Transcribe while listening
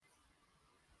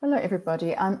Hello,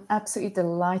 everybody. I'm absolutely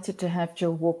delighted to have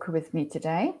Jill Walker with me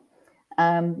today.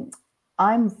 Um,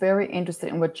 I'm very interested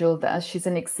in what Jill does. She's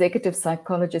an executive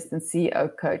psychologist and CEO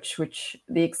coach, which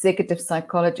the executive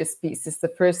psychologist piece is the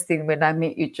first thing when I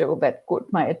met you, Jill, that caught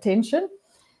my attention.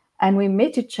 And we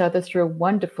met each other through a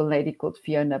wonderful lady called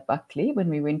Fiona Buckley when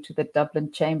we went to the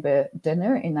Dublin Chamber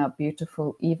dinner in our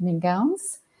beautiful evening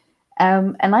gowns.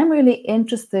 And I'm really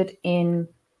interested in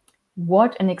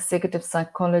what an executive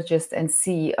psychologist and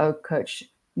CEO coach,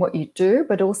 what you do,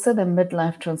 but also the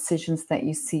midlife transitions that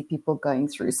you see people going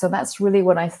through. So that's really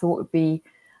what I thought would be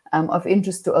of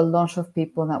interest to a lot of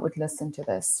people that would listen to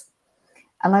this.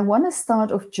 And I want to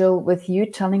start off, Jill, with you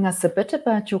telling us a bit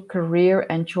about your career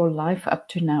and your life up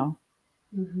to now.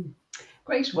 Mm-hmm.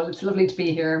 Great. Well, it's lovely to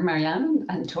be here, Marianne,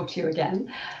 and talk to you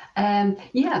again.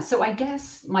 So I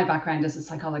guess my background as a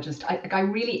psychologist, I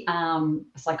really am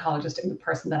a psychologist in the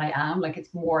person that I am. Like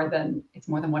it's more than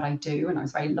what I do, and I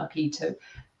was very lucky to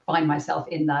find myself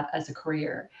in that as a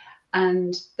career.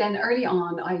 And then early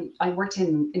on, I worked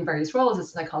in various roles as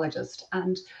a psychologist,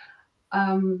 and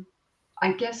um,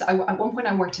 I guess at one point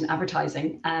I worked in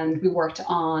advertising, and we worked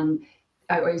on.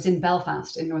 I was in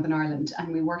Belfast in Northern Ireland,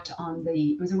 and we worked on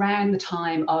it was around the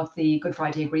time of the Good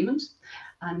Friday Agreement.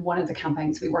 And one of the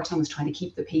campaigns we worked on was trying to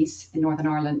keep the peace in Northern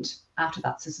Ireland after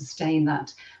that, to sustain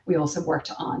that. We also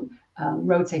worked on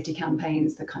road safety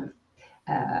campaigns, the kind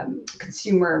of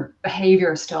consumer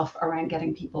behavior stuff around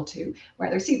getting people to wear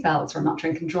their seatbelts or not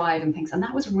drink and drive and things. And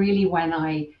that was really when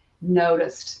I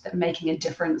noticed that making a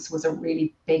difference was a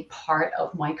really big part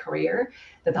of my career.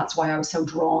 That's why I was so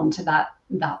drawn to that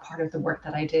part of the work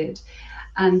that I did.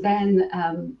 And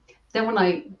then when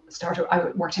I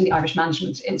worked in the Irish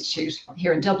Management Institute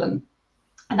here in Dublin,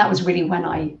 and that was really when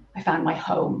I found my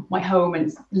home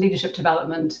in leadership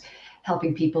development,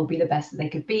 helping people be the best that they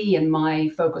could be. And my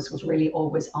focus was really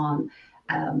always on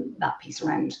that piece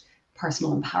around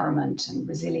personal empowerment and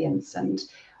resilience and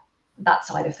that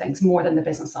side of things, more than the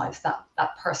business side,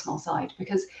 that personal side.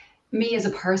 Because me as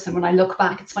a person, when I look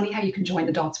back, it's funny how you can join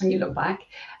the dots when you look back.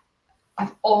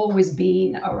 I've always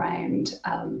been around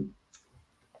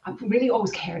I've really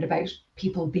always cared about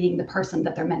people being the person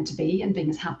that they're meant to be and being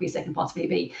as happy as they can possibly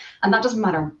be. And that doesn't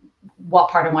matter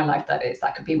what part of my life that is.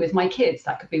 That could be with my kids,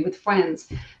 that could be with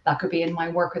friends, that could be in my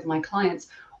work with my clients,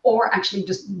 or actually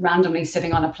just randomly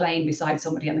sitting on a plane beside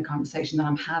somebody in the conversation that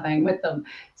I'm having with them.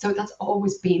 So that's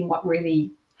always been what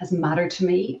really has mattered to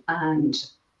me. And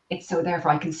it's so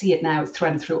therefore I can see it now. It's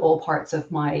threaded through all parts of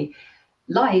my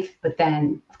life, but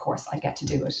then of course I get to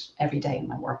do it every day in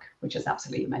my work, which is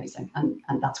absolutely amazing. And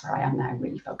that's where I am now,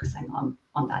 really focusing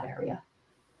on that area.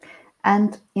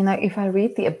 And, if I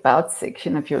read the About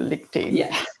section of your LinkedIn,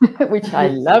 Yes. which I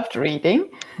loved reading,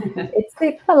 it's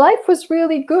like my life was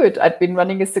really good. I'd been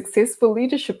running a successful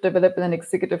leadership development and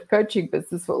executive coaching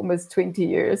business for almost 20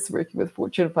 years, working with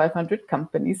Fortune 500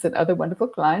 companies and other wonderful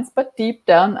clients. But deep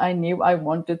down, I knew I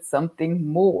wanted something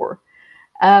more.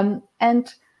 And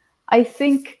I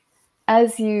think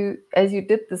as you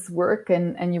did this work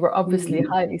and you were obviously Mm,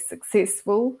 highly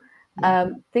successful, yeah.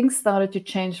 things started to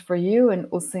change for you and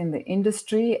also in the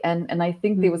industry. And I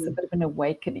think there was a Mm, bit of an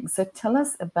awakening. So tell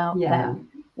us about that. yeah.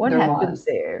 What There happened was.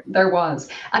 there? There was.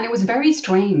 And it was very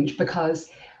strange because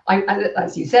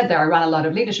as you said there, I ran a lot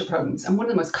of leadership programs. And one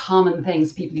of the most common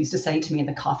things people used to say to me in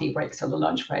the coffee breaks or the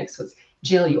lunch breaks was,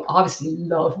 Jill, you obviously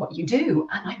love what you do.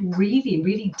 And I really,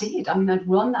 really did. I mean, I'd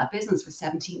run that business for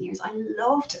 17 years. I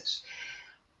loved it.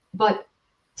 But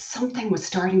something was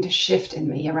starting to shift in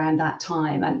me around that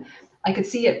time. And I can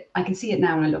see it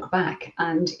now when I look back.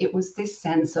 And it was this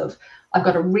sense of, I've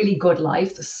got a really good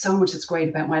life. There's so much that's great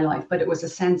about my life, but it was a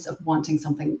sense of wanting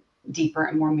something deeper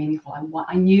and more meaningful.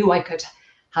 I knew I could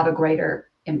have a greater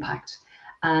impact.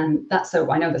 And that's, so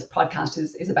I know this podcast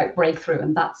is about breakthrough,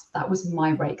 and that was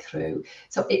my breakthrough.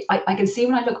 So I can see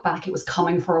when I look back, it was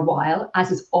coming for a while,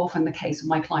 as is often the case with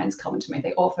my clients coming to me.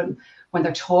 They often, when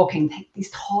they're talking,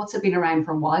 these thoughts have been around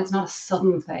for a while. It's not a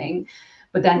sudden thing,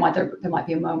 but then there might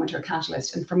be a moment or a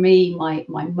catalyst. And for me, my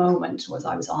moment was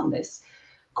I was on this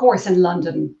course in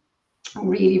London,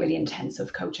 really, really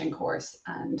intensive coaching course,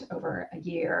 and over a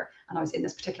year. And I was in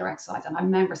this particular exercise, and I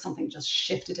remember something just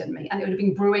shifted in me. And it would have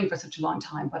been brewing for such a long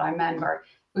time, but I remember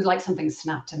it was like something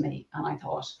snapped in me. And I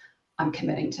thought, I'm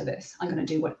committing to this. I'm going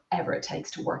to do whatever it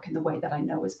takes to work in the way that I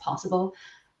know is possible,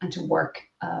 and to work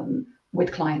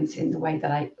with clients in the way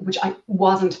which I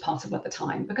wasn't possible at the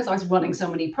time, because I was running so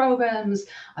many programs.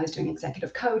 I was doing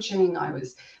executive coaching. I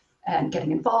was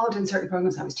getting involved in certain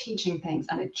programs. I was teaching things,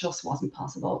 and it just wasn't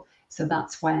possible. So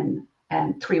that's when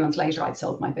And 3 months later, I'd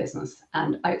sold my business.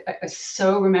 And I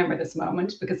so remember this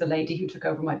moment because the lady who took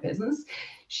over my business,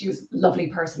 she was a lovely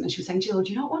person. And she was saying, Jill,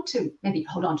 do you not want to maybe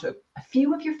hold on to a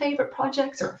few of your favorite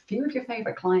projects or a few of your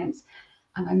favorite clients?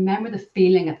 And I remember the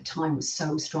feeling at the time was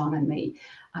so strong in me.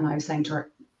 And I was saying to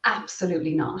her,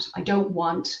 absolutely not. I don't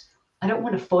want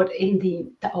a foot in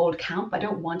the old camp. I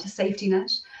don't want a safety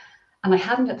net. And I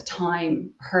hadn't at the time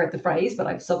heard the phrase, but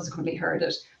I've subsequently heard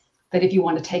it, that if you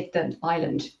want to take the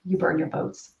island, you burn your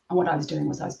boats. And what I was doing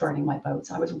was I was burning my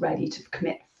boats. I was ready to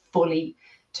commit fully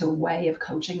to a way of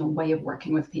coaching, a way of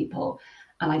working with people.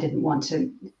 And I didn't want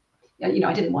to,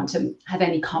 I didn't want to have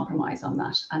any compromise on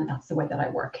that. And that's the way that I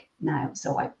work now.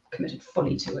 So I committed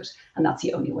fully to it. And that's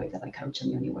the only way that I coach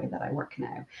and the only way that I work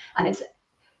now. And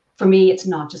for me, it's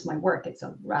not just my work. It's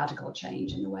a radical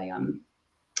change in the way I'm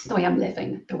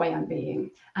living, the way I'm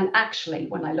being. And actually,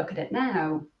 when I look at it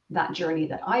now, that journey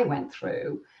that I went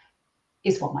through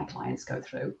is what my clients go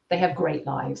through. They have great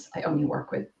lives. I only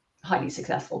work with highly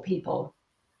successful people,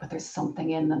 but there's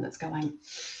something in them that's going,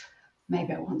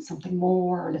 maybe I want something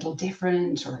more or a little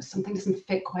different, or something doesn't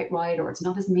fit quite right, or it's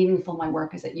not as meaningful, my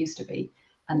work, as it used to be.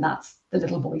 And that's the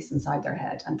little voice inside their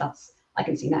head. And I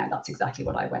can see now that's exactly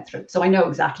what I went through. So I know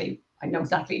exactly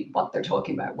what they're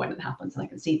talking about when it happens. And I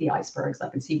can see the icebergs. I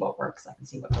can see what works. I can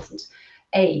see what doesn't.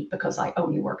 Because I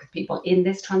only work with people in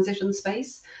this transition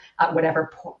space at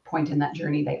whatever point in that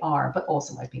journey they are, but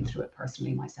also I've been through it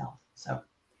personally myself. So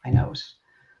I know it.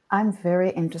 I'm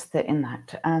very interested in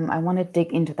that. I want to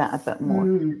dig into that a bit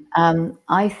more.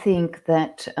 I think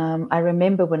that I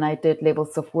remember when I did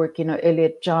levels of work, early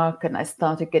at JARC, and I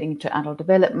started getting into adult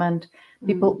development.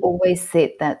 People always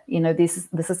said that,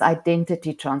 this is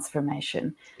identity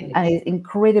transformation, and it's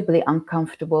incredibly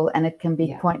uncomfortable, and it can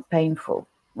be quite painful,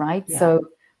 right? Yeah. So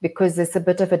because there's a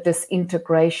bit of a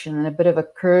disintegration and a bit of a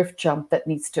curve jump that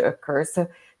needs to occur. So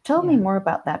tell me more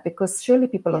about that, because surely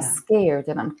people are scared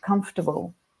and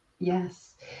uncomfortable.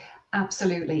 Yes,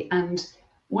 absolutely. And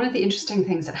one of the interesting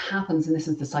things that happens, and this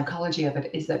is the psychology of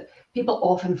it, is that people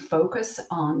often focus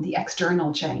on the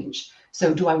external change.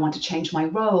 So do I want to change my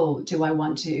role? Do I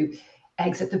want to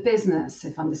exit the business?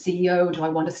 If I'm the CEO, do I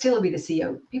want to still be the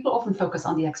CEO? People often focus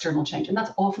on the external change, and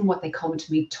that's often what they come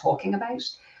to me talking about.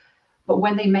 But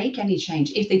when they make any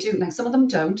change, if they do, like some of them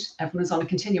don't, everyone's on a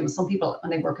continuum. Some people, when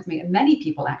they work with me, and many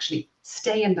people actually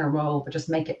stay in their role, but just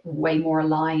make it way more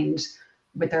aligned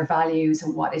with their values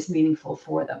and what is meaningful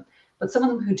for them. But some of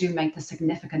them who do make the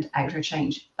significant outer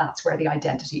change, that's where the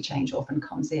identity change often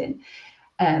comes in.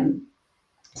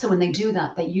 So when they do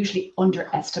that, they usually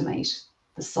underestimate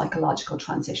the psychological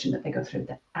transition that they go through.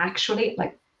 That actually,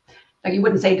 like you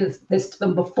wouldn't say this to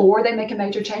them before they make a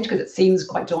major change, because it seems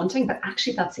quite daunting, but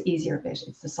actually that's the easier bit.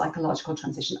 It's the psychological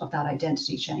transition of that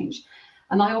identity change.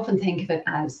 And I often think of it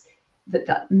as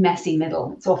that messy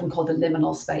middle. It's often called the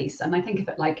liminal space. And I think of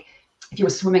it like, if you were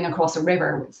swimming across a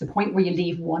river, it's the point where you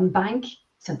leave one bank,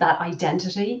 so that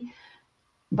identity,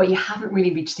 but you haven't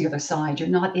really reached the other side. You're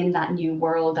not in that new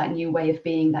world, that new way of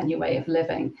being, that new way of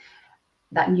living,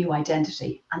 that new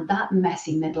identity. And that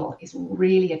messy middle is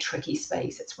really a tricky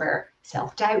space. It's where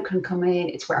self-doubt can come in.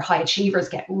 It's where high achievers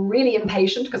get really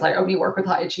impatient, because I only work with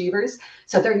high achievers.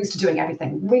 So they're used to doing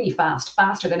everything really fast,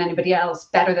 faster than anybody else,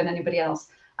 better than anybody else.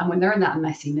 And when they're in that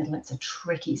messy middle, it's a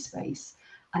tricky space.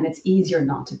 And it's easier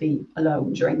not to be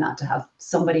alone during that, to have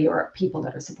somebody or people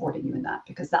that are supporting you in that,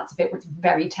 because that's a bit where it's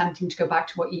very tempting to go back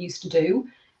to what you used to do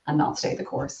and not stay the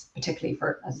course, particularly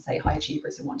for, as I say, high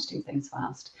achievers who want to do things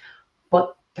fast.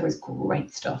 But there is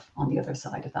great stuff on the other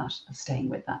side of that, of staying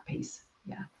with that piece.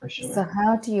 Yeah, for sure. So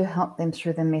how do you help them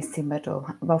through the messy middle?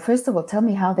 Well, first of all, tell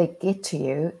me how they get to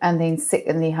you, and then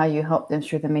secondly, how you help them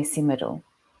through the messy middle.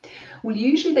 Well,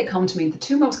 usually they come to me, the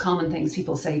two most common things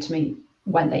people say to me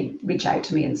when they reach out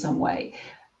to me in some way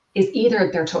is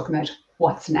either they're talking about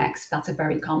what's next. That's a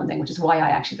very common thing, which is why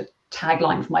the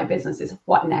tagline for my business is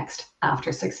what next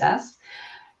after success.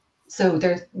 So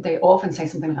they often say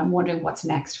something like, I'm wondering what's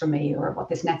next for me, or what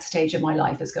this next stage of my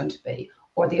life is going to be.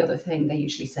 Or the other thing they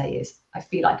usually say is, I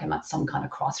feel like I'm at some kind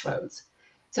of crossroads.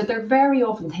 So they're very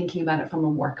often thinking about it from a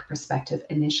work perspective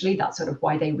initially. That's sort of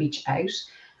why they reach out.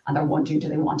 And they're wondering, do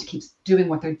they want to keep doing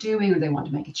what they're doing, or they want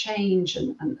to make a change,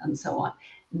 and so on.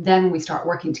 Then when we start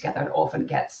working together, it often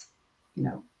gets,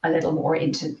 a little more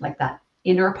into like that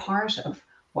inner part of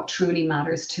what truly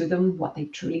matters to them, what they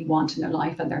truly want in their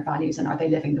life and their values, and are they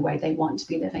living the way they want to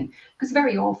be living? Because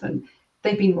very often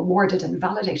they've been rewarded and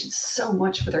validated so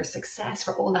much for their success,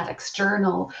 for all that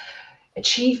external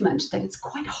achievement, that it's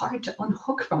quite hard to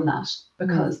unhook from that,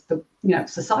 because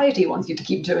society wants you to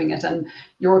keep doing it, and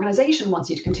your organization wants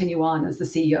you to continue on as the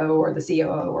CEO or the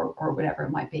COO or whatever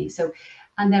it might be. So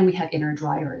And then we have inner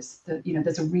drivers.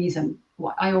 There's a reason.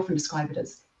 What I often describe it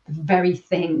as the very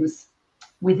things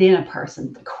within a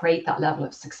person that create that level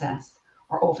of success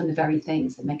are often the very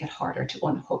things that make it harder to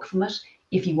unhook from it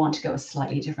if you want to go a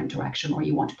slightly different direction or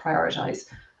you want to prioritize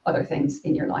other things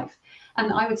in your life.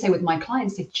 And I would say with my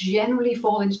clients, they generally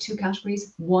fall into two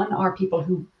categories. One are people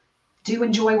who do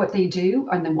enjoy what they do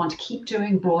and then want to keep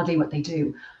doing broadly what they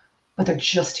do, but they're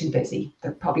just too busy.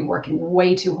 They're probably working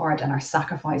way too hard and are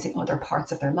sacrificing other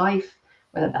parts of their life,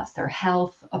 whether that's their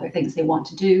health, other things they want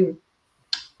to do,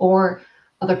 or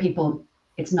other people,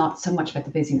 it's not so much about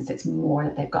the busyness, it's more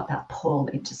that they've got that pull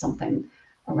into something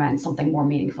around something more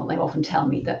meaningful. They often tell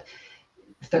me that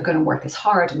if they're going to work this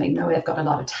hard and they know they've got a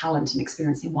lot of talent and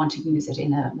experience, they want to use it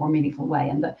in a more meaningful way.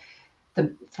 And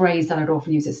the phrase that I'd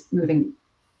often use is moving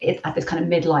it at this kind of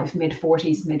midlife,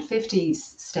 mid-40s, mid-50s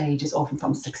stage is often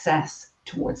from success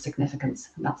towards significance.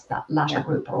 And that's that latter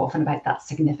group are often about that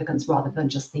significance rather than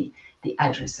just the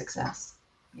outer success.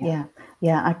 Yeah.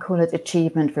 I call it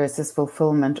achievement versus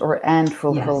fulfillment and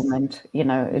fulfillment.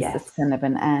 Yes. It's kind of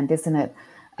an and, isn't it?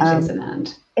 It is an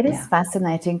and. It is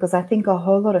fascinating because I think a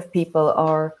whole lot of people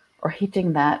are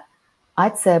hitting that.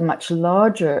 I'd say a much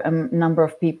larger number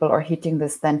of people are hitting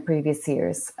this than previous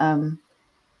years.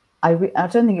 I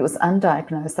don't think it was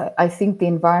undiagnosed. I think the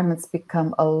environment's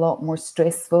become a lot more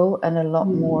stressful and a lot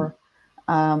more,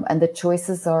 and the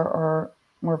choices are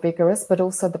more vigorous, but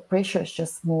also the pressure is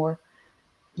just more.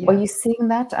 Yeah. Are you seeing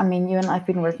that? I mean, you and I've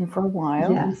been working for a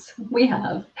while. Yes, we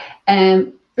have.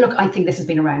 Look, I think this has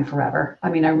been around forever. I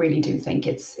mean, I really do think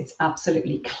it's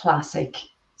absolutely classic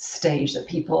stage that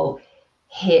people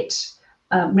hit.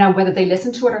 Now, whether they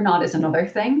listen to it or not is another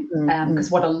thing,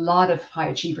 because what a lot of high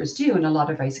achievers do and a lot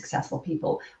of very successful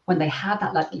people, when they have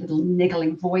that little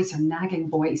niggling voice or nagging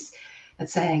voice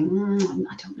that's saying,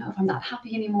 I don't know if I'm that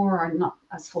happy anymore, or I'm not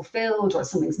as fulfilled, or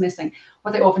something's missing,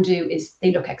 what they often do is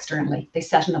they look externally. They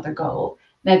set another goal.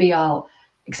 Maybe I'll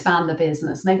expand the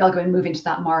business. Maybe I'll go and move into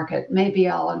that market. Maybe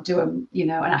I'll do an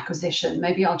acquisition.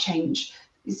 Maybe I'll change.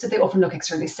 So they often look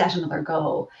externally, set another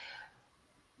goal.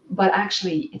 But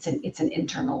actually, it's an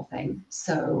internal thing.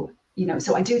 So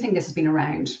I do think this has been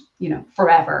around,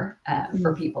 forever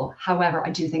for people. However, I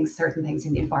do think certain things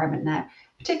in the environment now,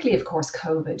 particularly, of course,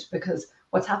 COVID, because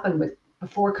what's happened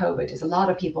before COVID is a lot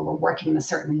of people were working in a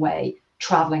certain way,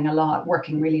 traveling a lot,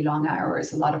 working really long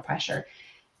hours, a lot of pressure,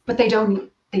 but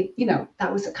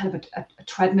that was a kind of a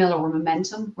treadmill or a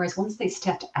momentum. Whereas once they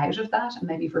stepped out of that, and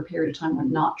maybe for a period of time were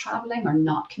not traveling or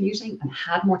not commuting and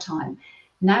had more time,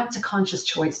 now it's a conscious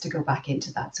choice to go back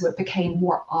into that. So it became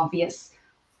more obvious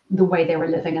the way they were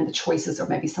living and the choices or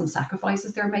maybe some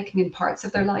sacrifices they're making in parts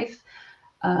of their life.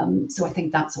 So I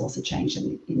think that's also changed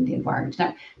in the environment.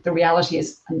 Now, the reality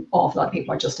is an awful lot of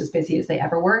people are just as busy as they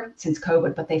ever were since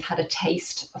COVID, but they've had a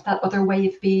taste of that other way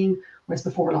of being, whereas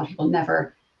before a lot of people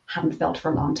hadn't felt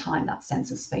for a long time that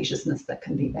sense of spaciousness that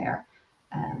can be there.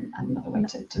 And another way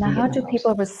to now, be how do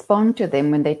people respond to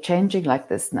them when they're changing like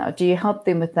this now? Do you help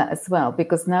them with that as well?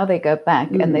 Because now they go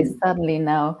back and they're suddenly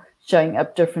now showing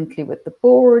up differently with the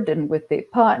board and with their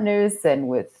partners and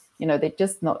with, they're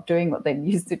just not doing what they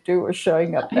used to do or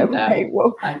showing up that way.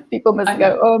 Well, people must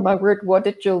go, oh my word, what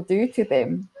did Jill do to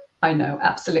them? I know,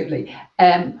 absolutely.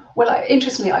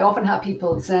 Interestingly, I often have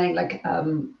people saying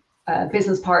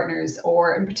business partners,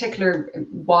 or in particular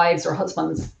wives or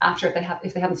husbands, after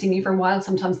if they haven't seen you for a while,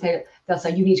 sometimes they'll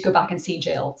say you need to go back and see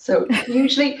Jill. So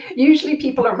usually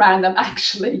people around them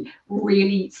actually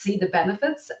really see the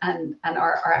benefits and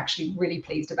are actually really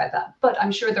pleased about that. But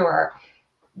I'm sure there are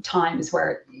times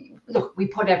where, look, we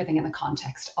put everything in the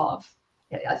context of,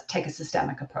 take a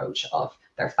systemic approach of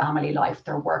their family life,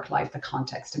 their work life, the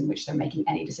context in which they're making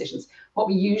any decisions. What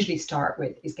we usually start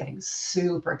with is getting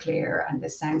super clear, and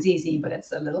this sounds easy, but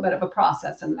it's a little bit of a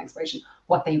process and an exploration,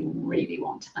 what they really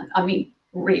want. And I mean,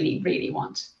 really, really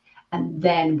want. And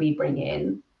then we bring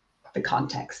in the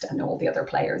context and all the other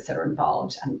players that are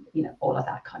involved and, all of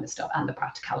that kind of stuff and the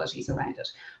practicalities around it.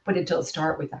 But it does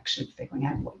start with actually figuring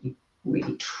out what you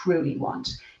really, truly want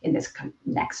in this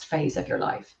next phase of your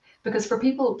life. Because for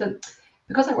people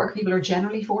because I work with people who are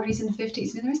generally 40s and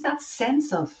 50s, there's that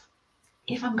sense of,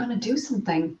 if I'm going to do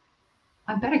something,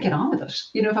 I better get on with it.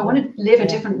 If I want to live a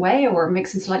different way or make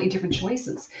some slightly different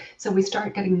choices. So we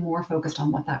start getting more focused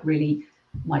on what that really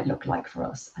might look like for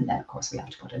us. And then, of course, we have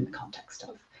to put in the context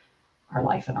of our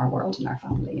life and our world and our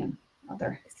family and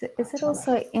other. Is it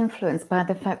also influenced by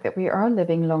the fact that we are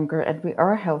living longer and we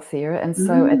are healthier? And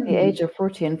so at the age of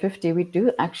 40 and 50, we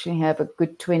do actually have a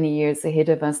good 20 years ahead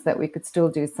of us that we could still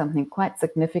do something quite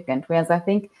significant. Whereas I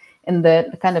think in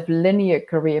the kind of linear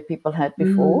career people had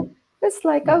before, It's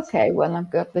like, Yes. okay, well,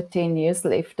 I've got the 10 years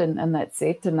left and that's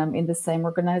it. And I'm in the same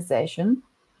organization.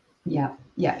 Yeah,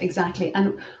 exactly.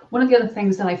 And one of the other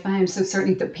things that I found, so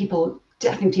certainly the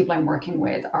definitely people I'm working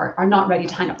with are not ready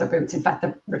to hang up their boots. In fact,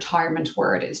 the retirement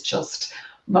word is just,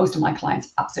 most of my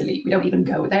clients, absolutely, we don't even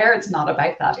go there. It's not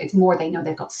about that. It's more they know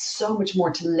they've got so much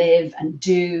more to live and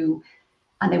do,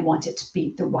 and they want it to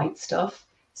be the right stuff.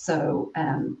 So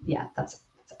yeah, that's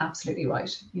absolutely right.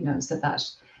 So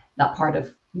that part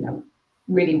of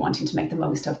really wanting to make the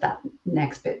most of that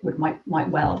next bit might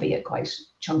well be a quite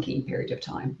chunky period of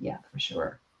time. Yeah, for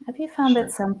sure. Have you For found that sure.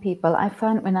 some people, I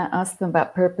find when I ask them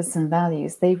about purpose and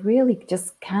values, they really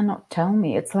just cannot tell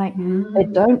me. It's like they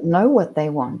don't know what they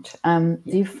want. Do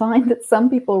you find that some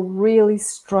people really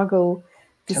struggle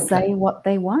to say Totally. what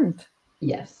they want?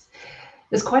 Yes.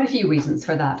 There's quite a few reasons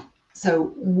for that.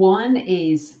 So one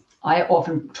is I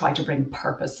often try to bring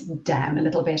purpose down a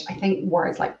little bit. I think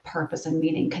words like purpose and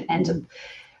meaning can end up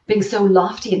being so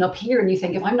lofty and up here, and you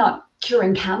think, if I'm not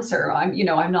curing cancer, I'm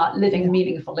not living Yeah.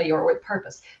 meaningfully or with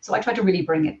purpose. So I try to really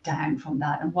bring it down from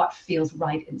that and what feels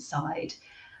right inside.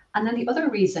 And then the other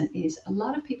reason is a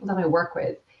lot of people that I work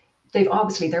with,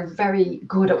 they're very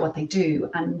good at what they do,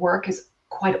 and work is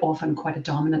quite often quite a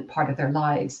dominant part of their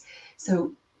lives.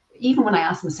 So even when I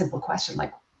ask them a simple question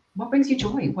like, what brings you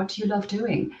joy? What do you love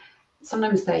doing?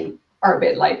 Sometimes they are a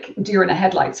bit like deer in the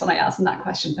headlights when I ask them that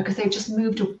question, because they've just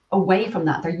moved away from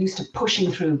that. They're used to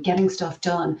pushing through, getting stuff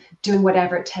done, doing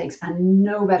whatever it takes, and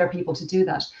no better people to do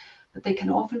that. But they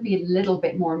can often be a little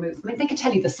bit more moved. I mean, they can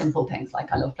tell you the simple things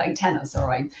like I love playing tennis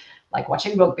or I like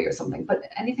watching rugby or something, but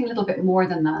anything a little bit more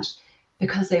than that,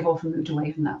 because they've often moved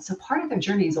away from that. So part of their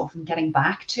journey is often getting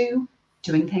back to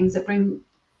doing things that bring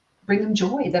them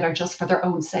joy, that are just for their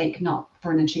own sake, not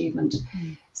for an achievement.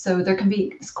 So there can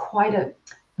be quite a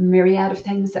myriad of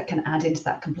things that can add into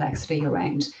that complexity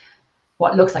around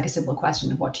what looks like a simple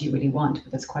question of what do you really want, but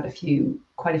there's quite a few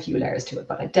layers to it.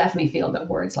 But I definitely feel that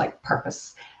words like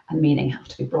purpose and meaning have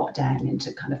to be brought down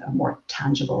into kind of a more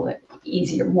tangible,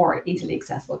 easier, more easily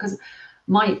accessible. Because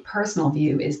my personal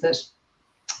view is that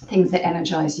things that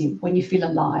energize you, when you feel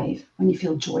alive, when you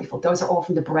feel joyful, those are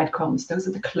often the breadcrumbs, those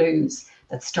are the clues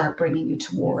that start bringing you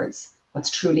towards what's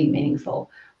truly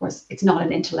meaningful. Whereas it's not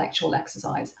an intellectual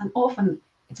exercise, and often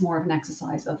it's more of an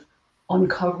exercise of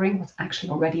uncovering what's actually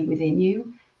already within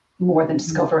you, more than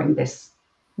discovering this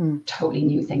totally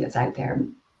new thing that's out there.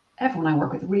 Everyone I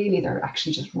work with, really, they're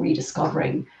actually just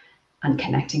rediscovering and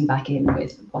connecting back in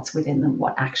with what's within them,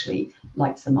 what actually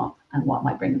lights them up, and what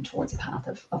might bring them towards a path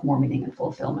of more meaning and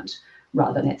fulfillment,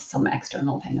 rather than it's some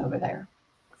external thing over there.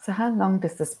 So how long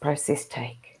does this process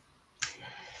take?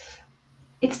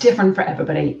 It's different for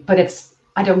everybody, but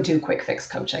I don't do quick fix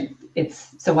coaching.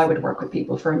 So I would work with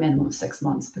people for a minimum of 6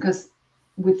 months, because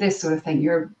with this sort of thing,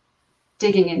 you're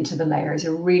digging into the layers,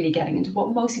 you're really getting into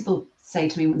what most people say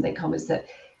to me when they come is that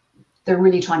they're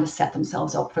really trying to set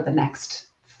themselves up for the next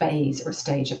phase or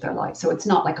stage of their life. So it's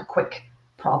not like a quick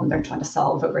problem they're trying to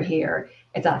solve over here.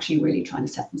 It's actually really trying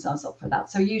to set themselves up for that.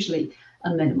 So usually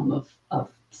a minimum of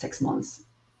 6 months.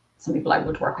 Some people I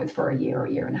would work with for a year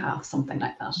and a half, something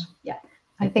like that. Yeah.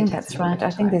 I think that's right. I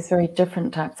think there's very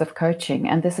different types of coaching,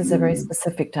 and this is a very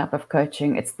specific type of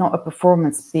coaching. It's not a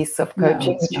performance piece of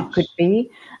coaching, which it could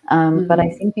be, but I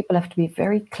think people have to be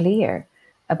very clear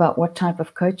about what type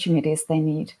of coaching it is they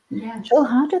need. Yes. Jill,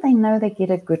 how do they know they get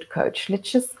a good coach?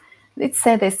 Let's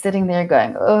say they're sitting there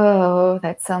going, oh,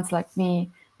 that sounds like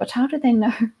me. But how do they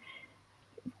know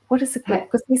what is it?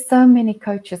 Because there's so many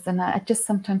coaches, and I just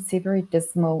sometimes see very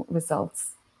dismal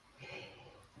results.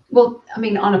 Well, I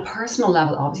mean, on a personal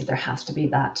level, obviously there has to be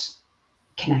that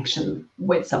connection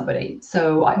with somebody.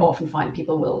 So I often find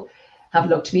people will have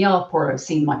looked me up or have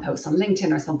seen my posts on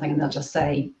LinkedIn or something, and they'll just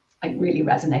say, I really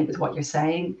resonate with what you're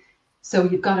saying. So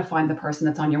you've got to find the person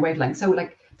that's on your wavelength. So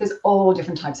like there's all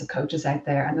different types of coaches out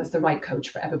there, and there's the right coach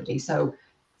for everybody. So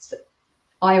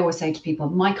I always say to people,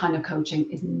 my kind of coaching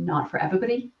is not for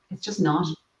everybody. It's just not.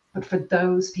 But for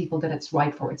those people that it's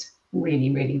right for, it's really,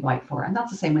 really right for. And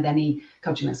that's the same with any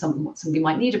coaching. Like somebody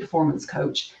might need a performance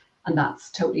coach, and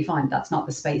that's totally fine. That's not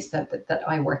the space that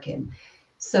I work in.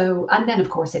 So, and then of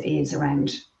course it is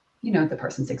around, the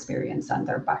person's experience and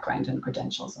their background and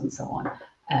credentials and so on.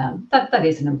 That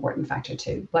is an important factor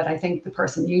too. But I think the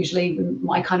person usually,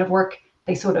 my kind of work,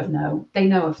 they sort of know. They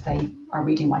know if they are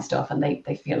reading my stuff and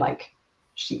they feel like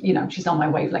she's on my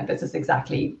wavelength. This is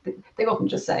exactly, they often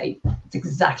just say, it's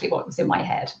exactly what was in my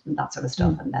head and that sort of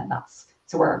stuff. And then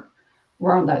so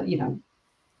we're on the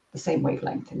same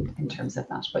wavelength in terms of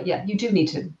that. But yeah, you do need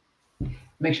to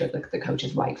make sure that the coach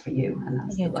is right for you and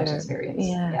has the right experience.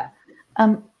 Yeah.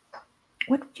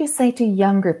 What would you say to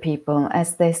younger people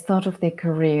as they start off their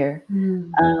career?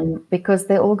 Because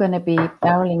they're all going to be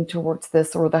barreling towards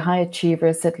this, or the high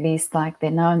achievers at least, like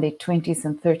they're now in their 20s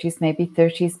and 30s, maybe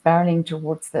 30s, barreling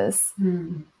towards this.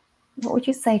 What would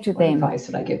you say to What them? advice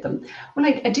would I give them? Well,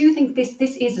 I do think this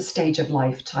is a stage of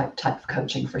life type of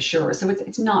coaching for sure. So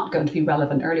it's not going to be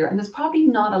relevant earlier, and there's probably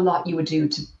not a lot you would do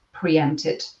to preempt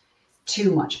it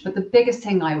too much. But the biggest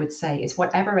thing I would say is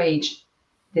whatever age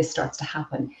this starts to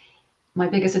happen, my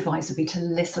biggest advice would be to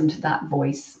listen to that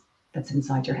voice that's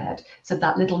inside your head. So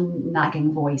that little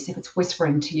nagging voice, if it's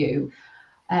whispering to you,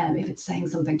 if it's saying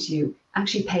something to you,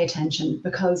 actually pay attention,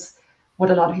 because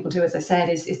what a lot of people do, as I said,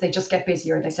 is they just get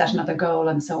busier, they set another goal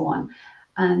and so on.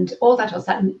 And all that does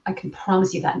that, I can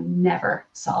promise you, that never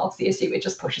solves the issue. It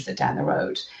just pushes it down the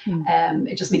road.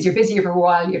 It just means you're busier for a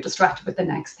while, you're distracted with the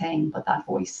next thing, but that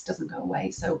voice doesn't go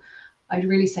away. So I'd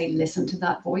really say listen to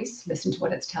that voice, listen to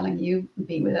what it's telling you,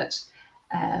 be with it.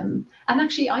 And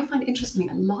actually, I find interestingly,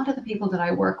 a lot of the people that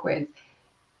I work with,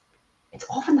 it's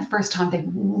often the first time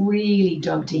they've really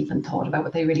dug deep and thought about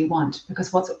what they really want.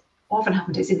 Because what's often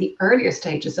happened is in the earlier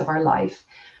stages of our life,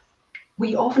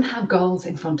 we often have goals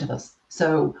in front of us.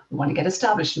 So we want to get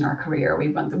established in our career.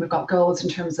 We've got goals in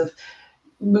terms of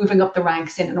moving up the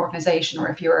ranks in an organization, or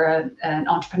if you're an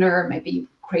entrepreneur, maybe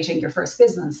creating your first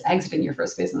business, exiting your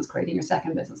first business, creating your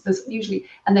second business. There's usually,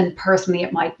 and then personally,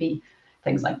 it might be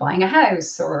things like buying a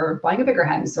house or buying a bigger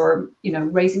house, or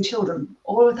raising children.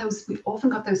 All of those, we've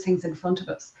often got those things in front of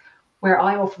us. Where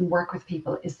I often work with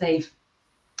people is they've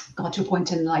got to a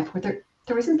point in life where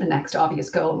there isn't the next obvious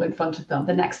goal in front of them,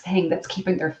 the next thing that's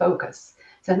keeping their focus.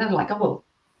 So then they're like, oh, well,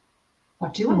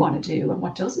 what do I want to do? And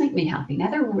what does make me happy?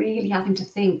 Now they're really having to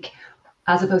think,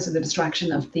 as opposed to the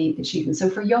distraction of the achievement. So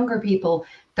for younger people,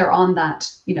 they're on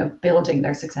that, building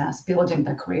their success, building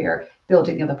their career,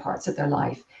 building the other parts of their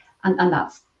life. And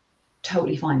that's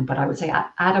totally fine. But I would say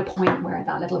at a point where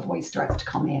that little voice starts to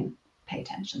come in, pay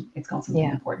attention. It's got something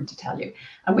important to tell you.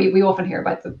 And we often hear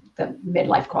about the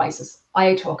midlife crisis.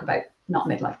 I talk about not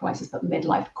midlife crisis, but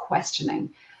midlife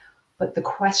questioning. But the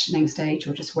questioning stage,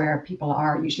 which is where people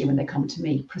are usually when they come to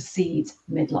me, precedes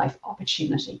midlife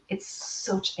opportunity. It's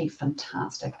such a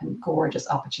fantastic and gorgeous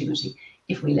opportunity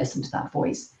if we listen to that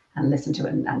voice and listen to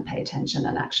it and pay attention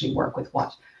and actually work with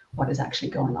what is actually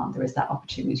going on. There is that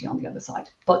opportunity on the other side.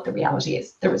 But the reality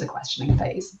is there is a questioning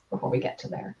phase before we get to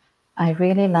there. I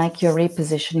really like your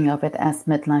repositioning of it as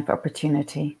midlife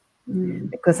opportunity,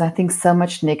 because I think so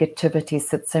much negativity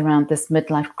sits around this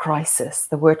midlife crisis.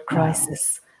 The word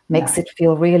crisis makes it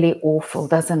feel really awful,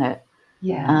 doesn't it?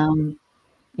 Yeah.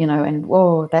 And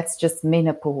whoa, that's just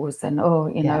menopause, and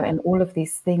and all of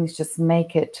these things just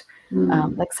make it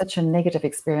like such a negative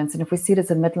experience. And if we see it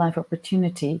as a midlife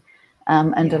opportunity,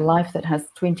 and a life that has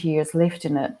 20 years left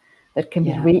in it, that can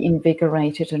be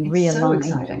reinvigorated and realigned. So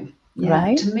exciting. Yeah.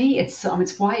 Right? To me, it's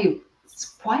why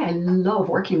I love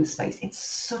working in the space. It's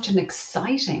such an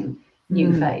exciting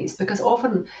new phase, because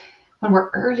often when we're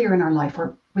earlier in our life,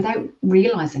 we're, without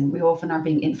realizing, we often are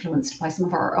being influenced by some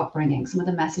of our upbringing, some of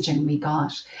the messaging we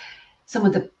got, some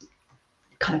of the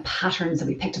kind of patterns that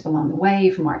we picked up along the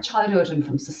way from our childhood and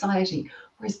from society.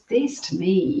 Whereas this, to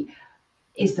me,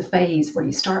 is the phase where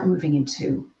you start moving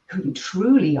into who you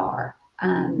truly are.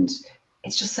 And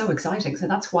it's just so exciting. So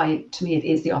that's why, to me, it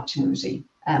is the opportunity.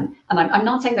 And I'm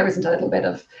not saying there isn't a little bit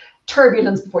of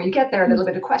turbulence before you get there, a little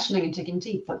bit of questioning and digging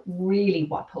deep, but really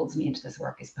what pulls me into this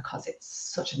work is because it's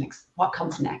such what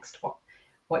comes next,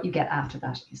 what you get after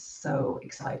that is so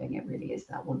exciting. It really is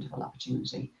that wonderful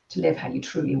opportunity to live how you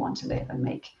truly want to live and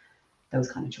make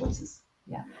those kind of choices.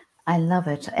 Yeah. I love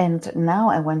it. And now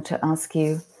I want to ask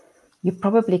you, you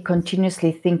probably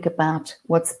continuously think about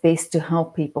what's best to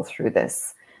help people through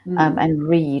this, and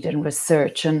read and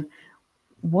research. And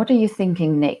what are you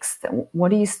thinking next?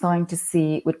 What are you starting to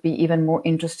see would be even more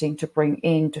interesting to bring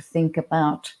in, to think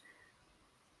about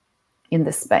in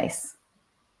this space?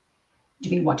 Do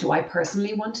you mean what do I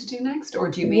personally want to do next? Or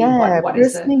do you mean what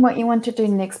is personally what you want to do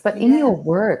next, but in your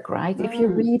work, right? If you're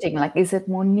reading, like, is it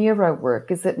more neuro work?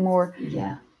 Is it more,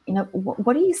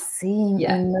 what are you seeing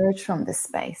emerge from this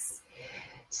space?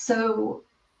 So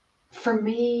for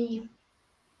me,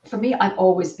 I've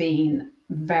always been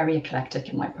very eclectic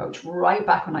in my approach. Right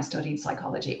back when I studied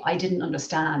psychology, I didn't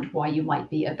understand why you might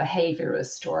be a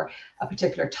behaviorist or a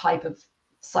particular type of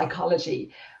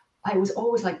psychology. I was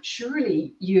always like,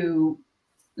 surely you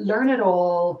learn it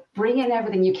all, bring in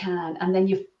everything you can, and then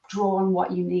you draw on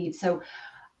what you need. So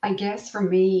I guess for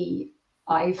me,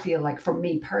 I feel like for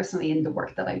me personally in the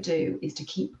work that I do is to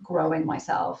keep growing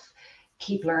myself,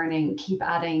 keep learning, keep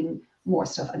adding more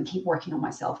stuff and keep working on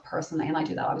myself personally. And I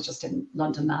do that. I was just in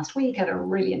London last week, had a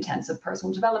really intensive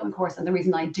personal development course. And the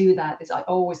reason I do that is I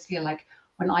always feel like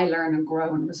when I learn and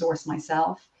grow and resource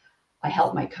myself, I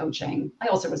help my coaching. I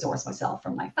also resource myself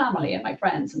from my family and my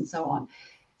friends and so on.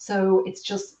 So it's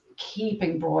just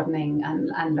keeping broadening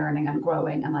and learning and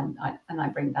growing, and I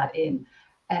bring that in.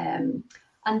 And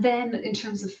then in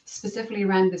terms of specifically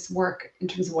around this work, in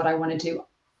terms of what I want to do,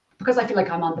 because I feel like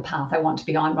I'm on the path I want to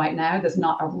be on right now, there's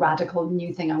not a radical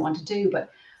new thing I want to do, but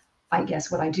I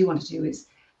guess what I do want to do is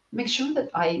make sure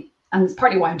that and it's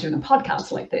partly why I'm doing a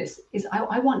podcast like this, is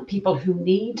I want people who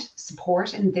need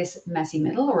support in this messy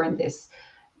middle, or in this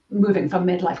moving from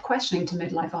midlife questioning to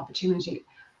midlife opportunity.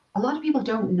 A lot of people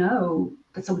don't know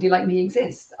that somebody like me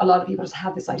exists. A lot of people just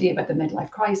have this idea about the midlife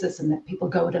crisis and that people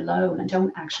go it alone, and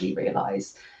don't actually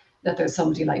realize that there's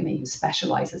somebody like me who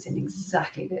specializes in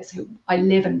exactly this, who I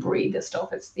live and breathe this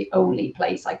stuff. It's the only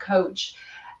place I coach.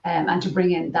 And to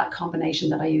bring in that combination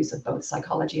that I use of both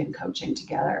psychology and coaching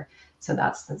together. So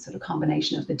that's the sort of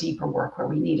combination of the deeper work where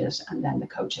we need it, and then the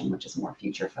coaching, which is more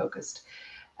future focused.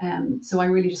 So I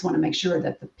really just want to make sure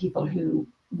that the people who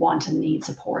want and need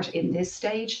support in this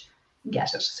stage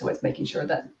get it. So it's making sure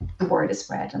that the word is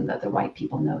spread, and that the right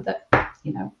people know that,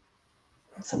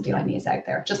 somebody like me is out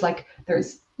there. Just like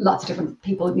there's lots of different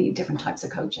people who need different types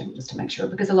of coaching, just to make sure,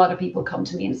 because a lot of people come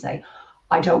to me and say,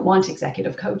 I don't want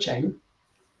executive coaching.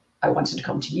 I wanted to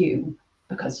come to you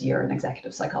because you're an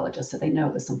executive psychologist. So they know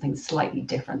there's something slightly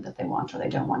different that they want, or they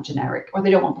don't want generic, or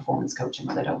they don't want performance coaching,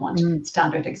 or they don't want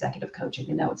standard executive coaching.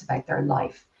 They know it's about their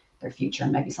life, their future,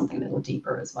 and maybe something a little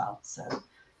deeper as well. So, so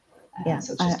it's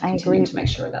just continuing to make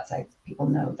sure that's how people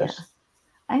know that. Yeah.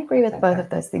 I agree with both of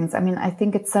those things. I mean, I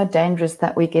think it's so dangerous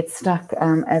that we get stuck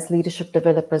as leadership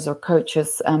developers or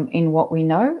coaches in what we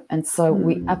know. And so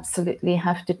we absolutely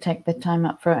have to take the time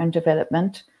up for our own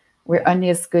development. We're only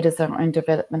as good as our own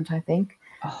development, I think.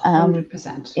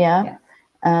 100%. Yeah.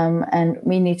 And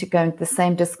we need to go into the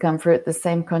same discomfort, the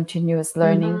same continuous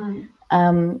learning.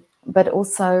 But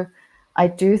also, I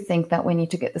do think that we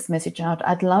need to get this message out.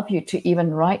 I'd love you to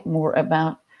even write more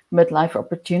about midlife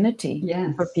opportunity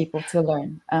for people to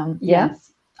learn.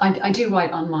 Yes, I do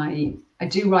write I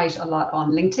do write a lot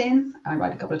on LinkedIn. I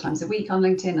write a couple of times a week on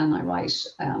LinkedIn, and I write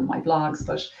my blogs.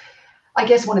 But I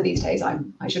guess one of these days I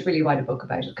should really wite a book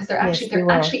about it, because there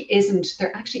actually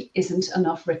isn't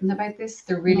enough written about this.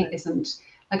 There really isn't.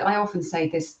 Like I often say,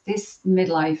 this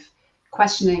midlife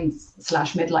questioning /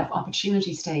 midlife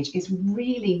opportunity stage is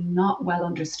really not well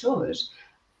understood,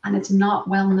 and it's not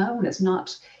well known. It's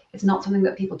not something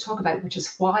that people talk about, which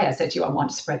is why I said to you, I want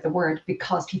to spread the word,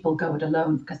 because people go it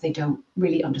alone, because they don't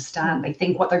really understand. They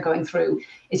think what they're going through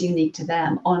is unique to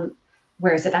them,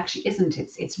 whereas it actually isn't.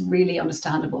 It's really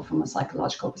understandable from a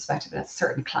psychological perspective. That's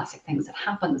certain classic things that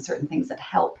happen, certain things that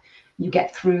help you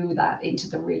get through that into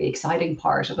the really exciting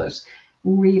part of it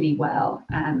really well.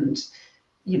 And,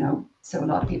 so a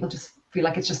lot of people just feel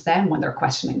like it's just them when they're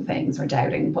questioning things or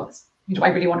doubting, but do I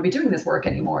really want to be doing this work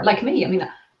anymore? Like me, I mean,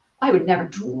 I would never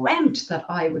dreamt that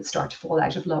I would start to fall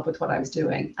out of love with what I was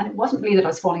doing. And it wasn't really that I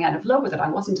was falling out of love with it. I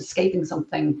wasn't escaping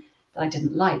something that I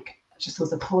didn't like. It just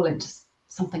was a pull into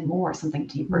something more, something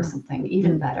deeper, something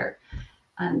even better.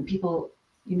 And people,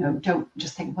 don't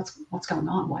just think, what's going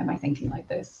on? Why am I thinking like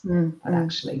this? But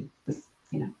actually, this,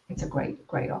 it's a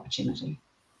great opportunity.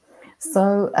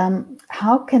 So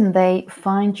how can they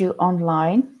find you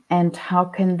online, and how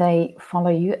can they follow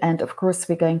you? And of course,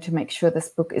 we're going to make sure this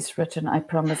book is written. I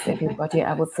promise everybody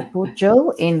I will support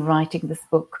Jill in writing this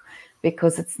book,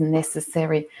 because it's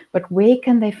necessary. But where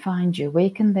can they find you? Where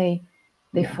can they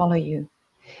follow you?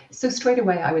 So straight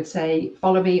away, I would say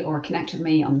follow me or connect with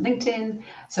me on LinkedIn.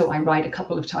 So I write a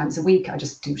couple of times a week. I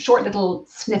just do short little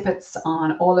snippets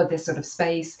on all of this sort of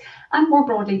space. And more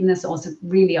broadly than this, also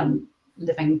really on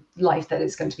living life that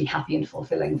is going to be happy and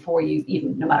fulfilling for you,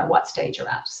 even no matter what stage you're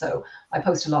at. So I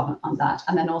post a lot on that.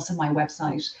 And then also my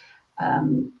website,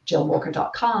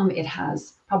 jillwalker.com, it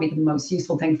has probably the most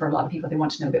useful thing for a lot of people. They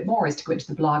want to know a bit more is to go into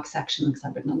the blog section, because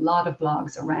I've written a lot of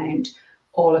blogs around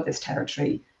all of this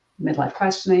territory, midlife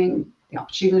questioning, the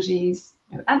opportunities,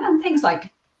 and things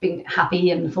like being happy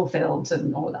and fulfilled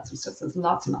and all of that sort of stuff. So there's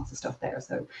lots and lots of stuff there.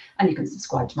 So, and you can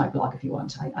subscribe to my blog if you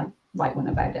want. I write one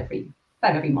about every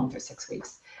month or 6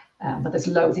 weeks. But there's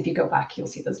loads. If you go back, you'll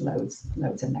see there's loads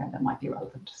in there that might be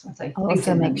relevant. So I'd say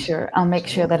I'll make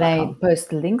sure that I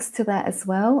post links to that as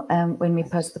well when we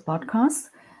post the podcast.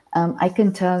 I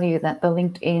can tell you that the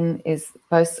LinkedIn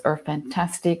posts are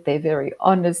fantastic. They're very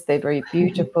honest. They're very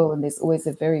beautiful, and there's always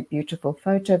a very beautiful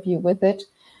photo of you with it.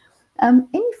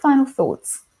 Any final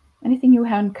thoughts? Anything you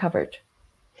haven't covered?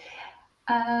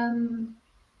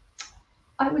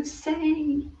 I would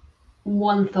say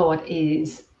one thought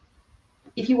is,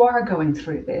 if you are going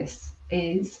through this,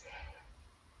 is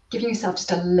giving yourself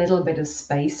just a little bit of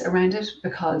space around it,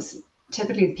 because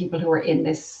typically the people who are in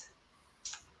this,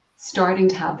 starting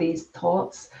to have these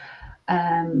thoughts,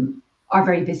 are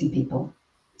very busy people.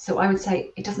 So I would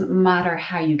say it doesn't matter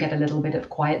how you get a little bit of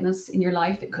quietness in your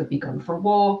life. It could be going for a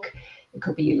walk. It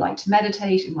could be you like to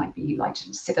meditate. It might be you like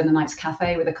to sit in a nice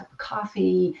cafe with a cup of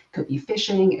coffee. It could be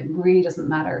fishing. It really doesn't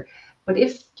matter. But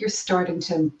if you're starting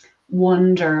to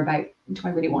wonder about, do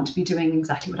I really want to be doing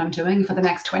exactly what I'm doing for the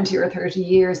next 20 or 30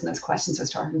 years, and those questions are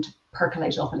starting to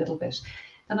percolate up a little bit,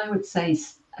 then I would say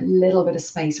a little bit of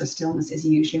space or stillness is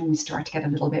usually when we start to get a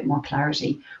little bit more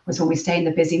clarity. Whereas when we stay in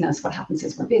the busyness, what happens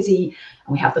is we're busy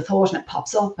and we have the thought and it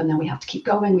pops up, and then we have to keep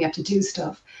going, we have to do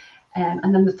stuff.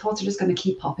 And then the thoughts are just going to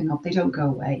keep popping up. They don't go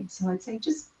away. So I'd say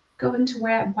just go into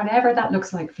whatever that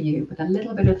looks like for you, with a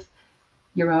little bit of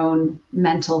your own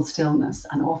mental stillness.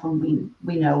 And often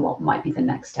we know what might be the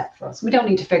next step for us. We don't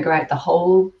need to figure out the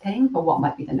whole thing, but what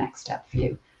might be the next step for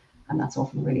you. And that's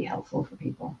often really helpful for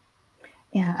people.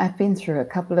 Yeah, I've been through a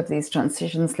couple of these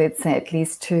transitions, let's say at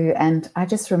least two. And I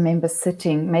just remember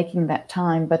sitting, making that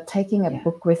time, but taking a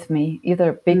book with me, either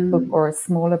a big book or a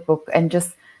smaller book, and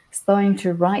just starting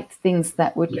to write things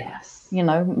that would,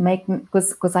 make,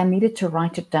 because I needed to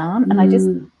write it down. And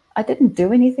I didn't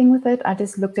do anything with it. I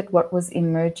just looked at what was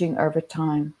emerging over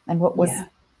time and what was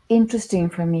interesting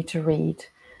for me to read,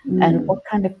 and what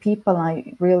kind of people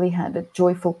I really had a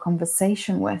joyful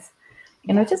conversation with.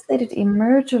 Just let it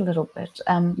emerge a little bit,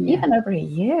 even over a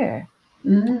year.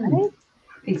 Right?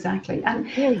 Exactly.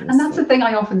 And that's the thing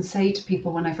I often say to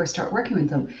people when I first start working with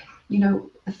them.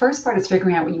 The first part is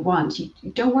figuring out what you want. You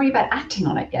don't worry about acting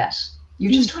on it yet.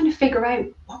 You're just trying to figure out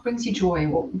what brings you joy,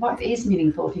 what is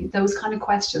meaningful for you, those kind of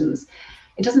questions.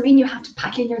 It doesn't mean you have to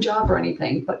pack in your job or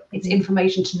anything, but it's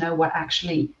information to know what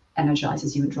actually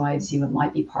energizes you and drives you and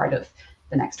might be part of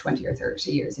the next 20 or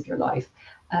 30 years of your life.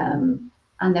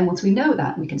 And then once we know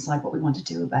that, we can decide what we want to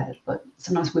do about it. But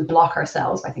sometimes we block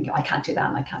ourselves by thinking, I can't do that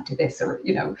and I can't do this, or,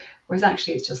 whereas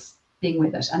actually it's just being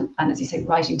with it. And as you say,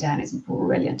 writing down is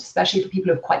brilliant, especially for people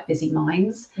who have quite busy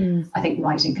minds. I think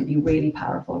writing can be really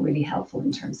powerful, really helpful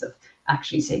in terms of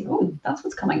actually saying, oh, that's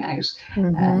what's coming out.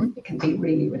 It can be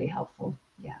really, really helpful.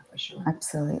 Yeah, for sure.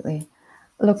 Absolutely.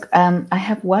 Look, I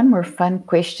have one more fun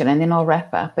question and then I'll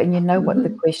wrap up. And you know what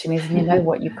the question is, and you know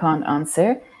what you can't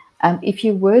answer. If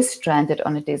you were stranded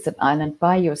on a desert island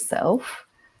by yourself,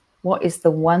 what is the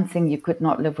one thing you could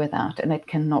not live without? And it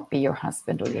cannot be your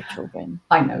husband or your children.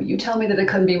 I know. You tell me that it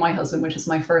couldn't be my husband, which is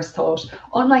my first thought.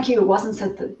 Unlike you, it wasn't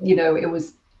said that, it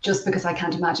was just because I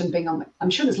can't imagine being I'm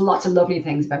sure there's lots of lovely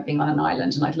things about being on an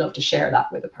island, and I'd love to share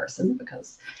that with a person,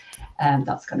 because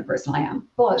that's the kind of person I am.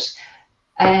 But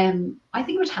I think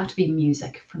it would have to be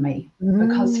music for me,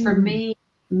 because for me,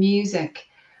 music,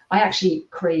 I actually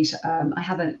create, I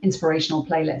have an inspirational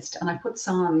playlist, and I put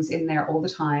songs in there all the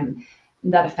time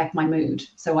that affect my mood.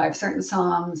 So I have certain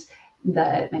songs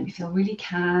that make me feel really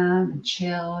calm and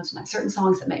chilled, and I have certain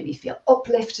songs that make me feel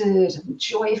uplifted and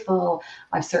joyful.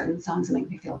 I have certain songs that make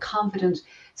me feel confident.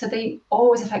 So they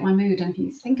always affect my mood. And if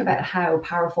you think about how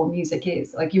powerful music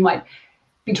is, like you might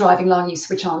be driving along, you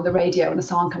switch on the radio and a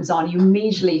song comes on, you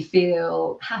immediately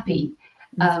feel happy.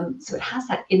 So it has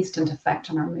that instant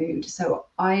effect on our mood. So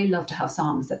I love to have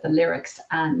songs that the lyrics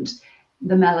and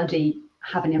the melody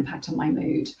have an impact on my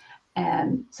mood.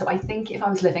 So I think if I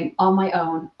was living on my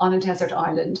own on a desert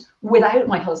island without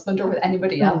my husband or with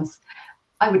anybody else,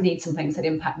 I would need some things that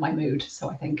impact my mood. So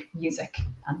I think music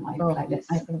and my playlist,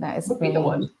 I think that is would be the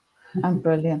one.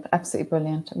 Brilliant. Absolutely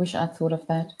brilliant. I wish I'd thought of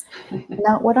that.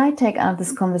 Now, what I take out of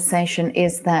this conversation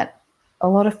is that a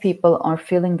lot of people are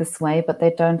feeling this way, but they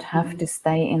don't have to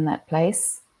stay in that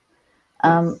place.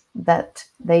 That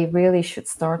they really should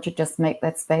start to just make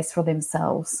that space for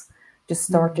themselves, to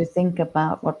start to think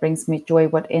about what brings me joy,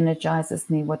 what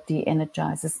energizes me, what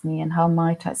de-energizes me, and how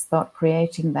might I start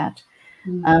creating that.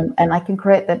 And I can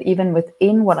create that even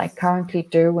within what I currently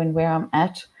do and where I'm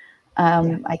at.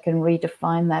 I can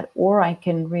redefine that, or I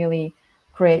can really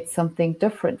create something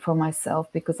different for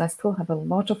myself, because I still have a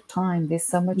lot of time. There's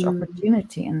so much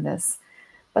opportunity in this,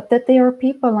 but that there are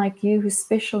people like you who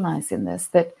specialize in this,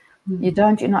 that you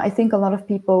don't, I think a lot of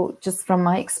people, just from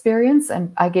my experience,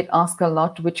 and I get asked a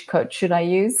lot, which coach should I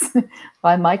use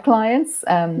by my clients?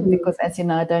 Because as you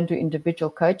know, I don't do individual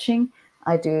coaching.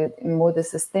 I do more the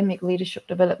systemic leadership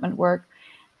development work.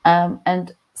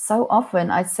 And so often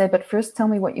I say, but first tell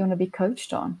me what you want to be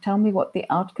coached on. Tell me what the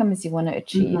outcome is you want to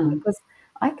achieve, because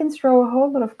I can throw a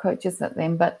whole lot of coaches at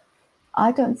them, but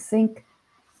I don't think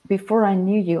before I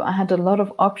knew you, I had a lot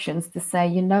of options to say,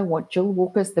 you know what, Jill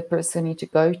Walker is the person you need to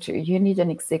go to. You need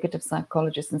an executive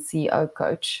psychologist and CEO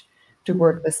coach to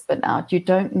work this bit out. You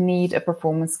don't need a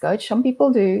performance coach. Some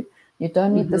people do. You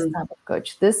don't need this type of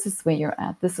coach. This is where you're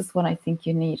at. This is what I think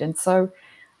you need. And so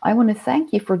I want to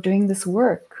thank you for doing this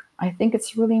work. I think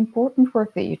it's really important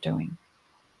work that you're doing.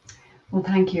 Well,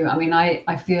 thank you. I mean,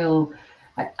 I feel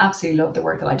I absolutely love the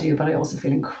work that I do, but I also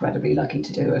feel incredibly lucky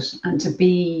to do it and to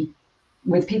be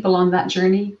with people on that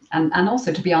journey, and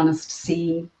also, to be honest,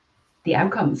 see the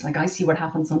outcomes. Like, I see what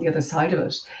happens on the other side of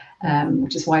it,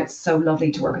 which is why it's so lovely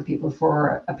to work with people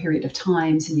for a period of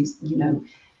time. So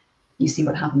you see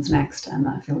what happens next, and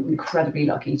I feel incredibly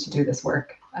lucky to do this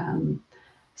work.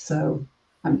 So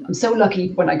I'm so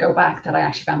lucky when I go back that I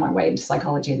actually found my way into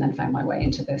psychology and then found my way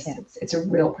into this. Yeah. It's a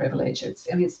real privilege.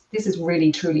 This is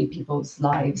really truly people's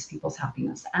lives, people's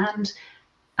happiness, and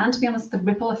to be honest, the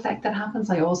ripple effect that happens.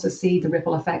 I also see the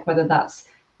ripple effect, whether that's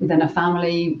within a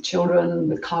family, children,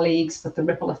 with colleagues, but the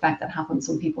ripple effect that happens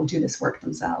when people do this work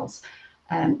themselves,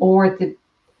 to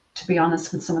be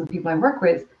honest, with some of the people I work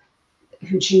with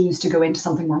who choose to go into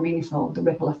something more meaningful, the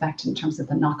ripple effect in terms of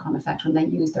the knock-on effect when they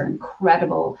use their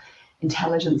incredible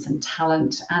intelligence and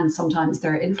talent, and sometimes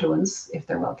their influence, if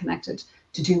they're well connected,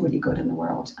 to do really good in the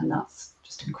world. And that's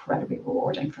just incredibly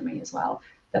rewarding for me as well,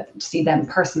 that to see them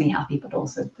personally happy, but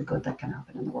also the good that can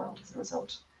happen in the world as a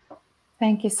result.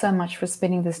 Thank you so much for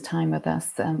spending this time with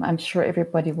us. I'm sure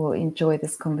everybody will enjoy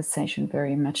this conversation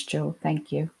very much, Jill.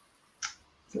 Thank you.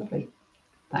 It's lovely.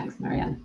 Thanks, Marianne.